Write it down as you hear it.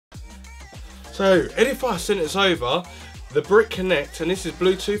So Edifier sent us over the Bric Connect, and this is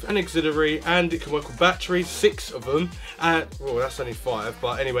Bluetooth and auxiliary, and it can work with batteries, 6 of them, and well, that's only 5,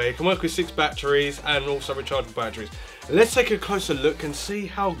 but anyway, it can work with 6 batteries and also rechargeable batteries. Let's take a closer look and see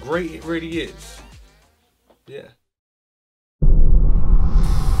how great it really is. Yeah.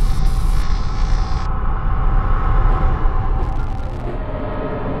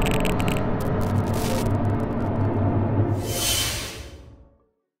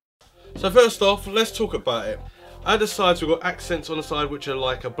 So first off, let's talk about it. At the sides we've got accents on the side which are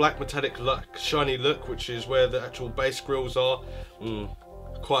like a black metallic look, shiny look, which is where the actual bass grills are.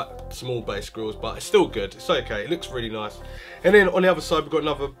 Quite small bass grills, but it's still good, it's okay, it looks really nice. And then on the other side we've got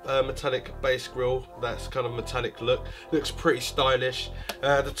another metallic bass grill that's kind of metallic look, looks pretty stylish.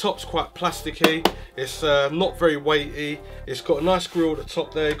 The top's quite plasticky, it's not very weighty, it's got a nice grill at the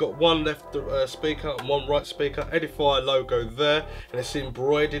top there, got one left speaker and one right speaker, Edifier logo there, and it's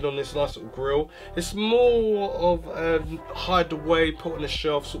embroidered on this nice little grill. It's more of hide away, put on a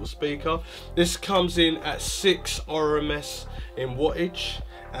shelf sort of speaker. This comes in at 6 RMS in wattage,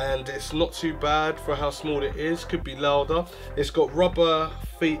 and it's not too bad for how small it is. Could be louder. It's got rubber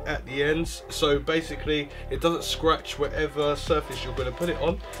feet at the ends, so basically it doesn't scratch whatever surface you're going to put it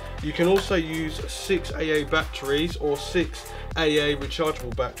on. You can also use 6 AA batteries or 6 AA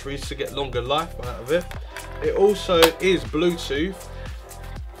rechargeable batteries to get longer life out of it. It also is Bluetooth,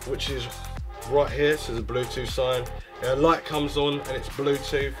 which is right here, so there's a Bluetooth sign. Light comes on and it's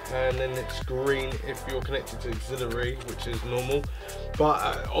Bluetooth, and then it's green if you're connected to auxiliary, which is normal.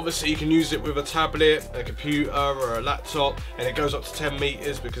 But obviously you can use it with a tablet, a computer or a laptop, and it goes up to 10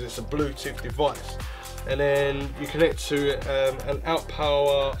 meters because it's a Bluetooth device. And then you connect to an out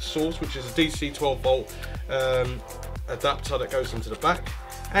power source, which is a DC 12 volt adapter that goes into the back.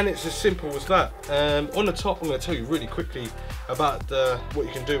 And it's as simple as that. On the top I'm going to tell you really quickly about what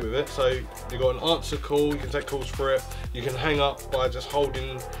you can do with it. So you've got an answer call, you can take calls for it, you can hang up by just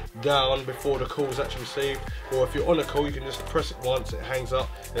holding down before the call is actually received, or if you're on a call you can just press it once, it hangs up,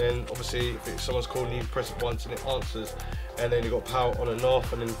 and then obviously if someone's calling you, press it once and it answers. And then you've got power on and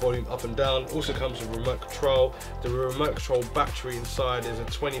off, and then volume up and down. Also comes with remote control. The remote control battery inside is a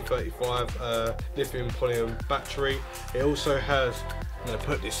 2035 lithium polymer battery. It also has, I'm going to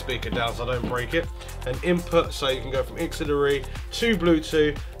put this speaker down so I don't break it, an input, so you can go from auxiliary to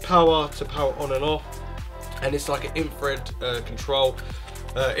Bluetooth, power to power on and off, and it's like an infrared controller,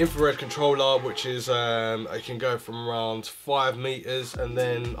 which is it can go from around 5 meters, and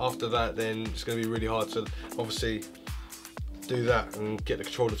then after that then it's going to be really hard to obviously do that and get the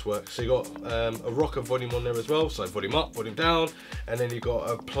controller to work. So you got a rocker volume on there as well, so volume up, volume down, and then you've got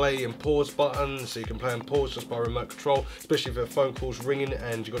a play and pause button, so you can play and pause just by remote control, especially if a phone call's ringing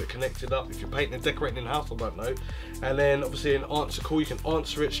and you've got it connected up. If you're painting and decorating in the house, I don't know. And then obviously an answer call, you can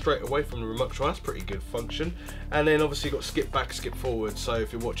answer it straight away from the remote control. That's pretty good function. And then obviously you've got skip back, skip forward, so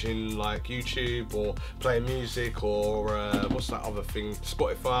if you're watching like YouTube or playing music or what's that other thing,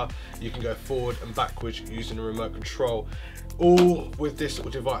 Spotify, you can go forward and backwards using the remote control, all with this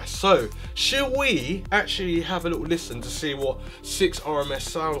little device. So shall we actually have a little listen to see what 6 RMS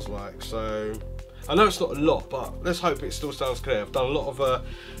sounds like? So I know it's not a lot, but let's hope it still sounds clear. I've done a lot of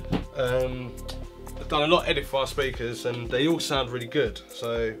Edifier speakers and they all sound really good,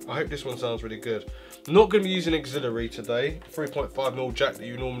 so I hope this one sounds really good. I'm not going to be using auxiliary today, 3.5mm jack that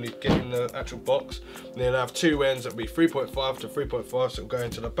you normally get in the actual box. And then I have 2 ends that will be 3.5 to 3.5, so it'll go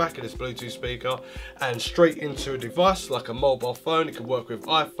into the back of this Bluetooth speaker and straight into a device like a mobile phone. It can work with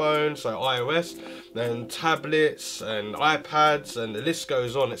iPhone, so iOS, then tablets and iPads, and the list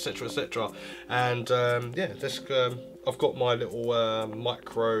goes on, etc, etc. And yeah, this I've got my little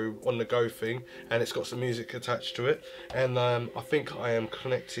micro on the go thing, and it's got some music attached to it, and I think I am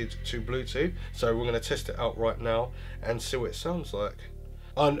connected to Bluetooth, so we're going to test it out right now and see what it sounds like.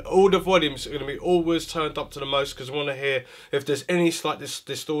 And all the volumes are going to be always turned up to the most, because I want to hear if there's any slight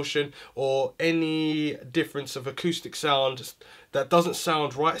distortion or any difference of acoustic sound that doesn't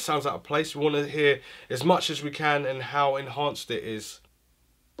sound right, sounds out of place. We want to hear as much as we can and how enhanced it is.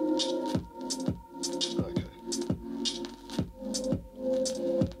 Okay.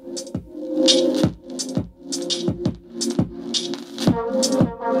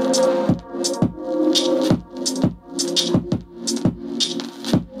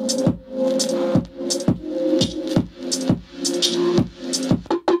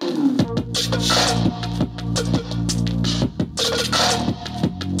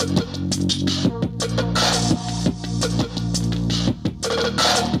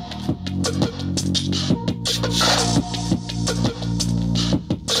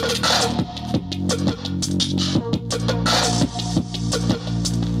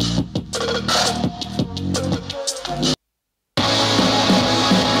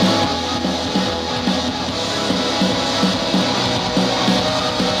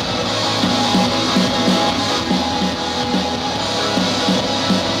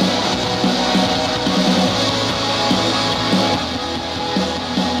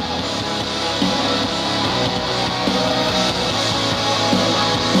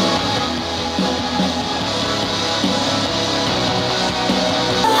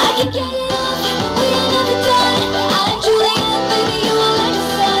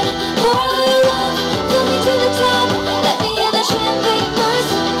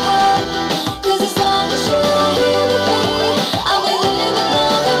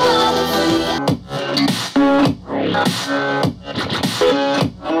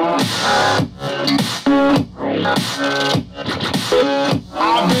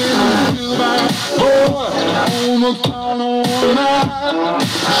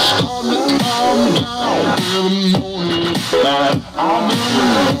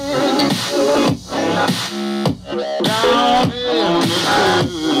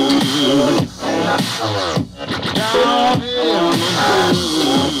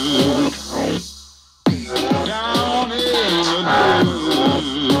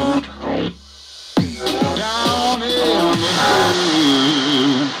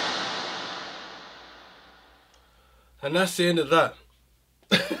 And that's the end of that.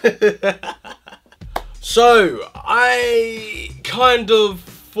 So, I kind of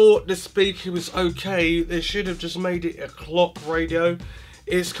thought the speaker was okay. They should have just made it a clock radio.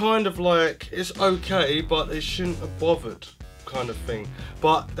 It's kind of like, it's okay, but they shouldn't have bothered, kind of thing.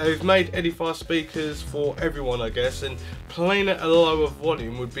 But they've made Edifier speakers for everyone, I guess, and playing at a lower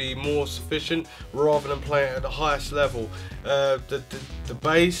volume would be more sufficient rather than playing at the highest level. The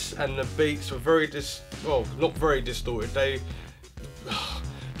bass and the beats were very not very distorted.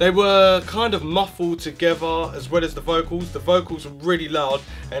 They were kind of muffled together, as well as the vocals. The vocals were really loud,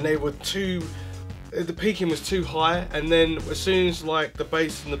 and they were the peaking was too high, and then as soon as like the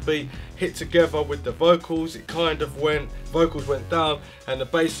bass and the beat hit together with the vocals, it kind of vocals went down, and the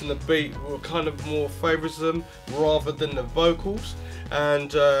bass and the beat were kind of more favours them rather than the vocals. And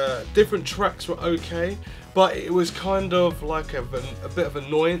different tracks were okay, but it was kind of like a bit of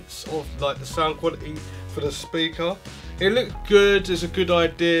annoyance of like the sound quality for the speaker. It looked good, it's a good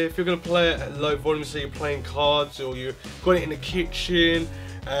idea. If you're going to play it at low volume, so you're playing cards, or you've got it in the kitchen,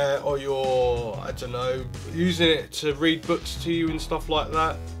 or you're, I don't know, using it to read books to you and stuff like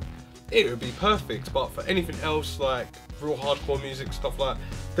that, it would be perfect. But for anything else, like real hardcore music, stuff like that,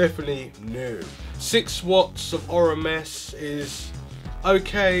 definitely no. 6 watts of RMS is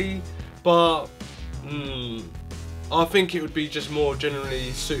okay, but I think it would be just more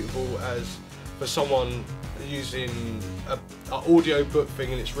generally suitable as for someone using an audio book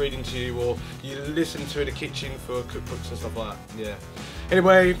thing and it's reading to you, or you listen to it in the kitchen for cookbooks and stuff like that. Yeah.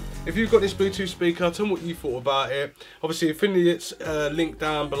 Anyway, if you've got this Bluetooth speaker, tell me what you thought about it. Obviously, affiliates link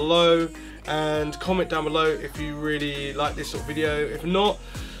down below, and comment down below if you really like this sort of video. If not,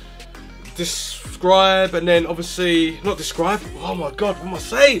 describe, and then obviously not describe, oh my god, what am I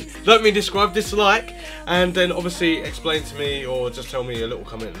saying? Don't mean describe, dislike, and then obviously explain to me, or just tell me a little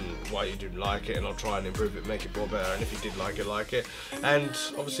comment on why you didn't like it, and I'll try and improve it, make it more better. And if you did like it, and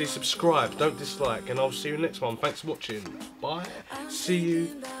obviously subscribe, don't dislike, and I'll see you next one. Thanks for watching, bye, see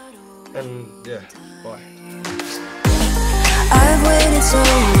you, and yeah, bye. I've waited so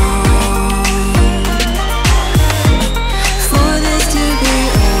long.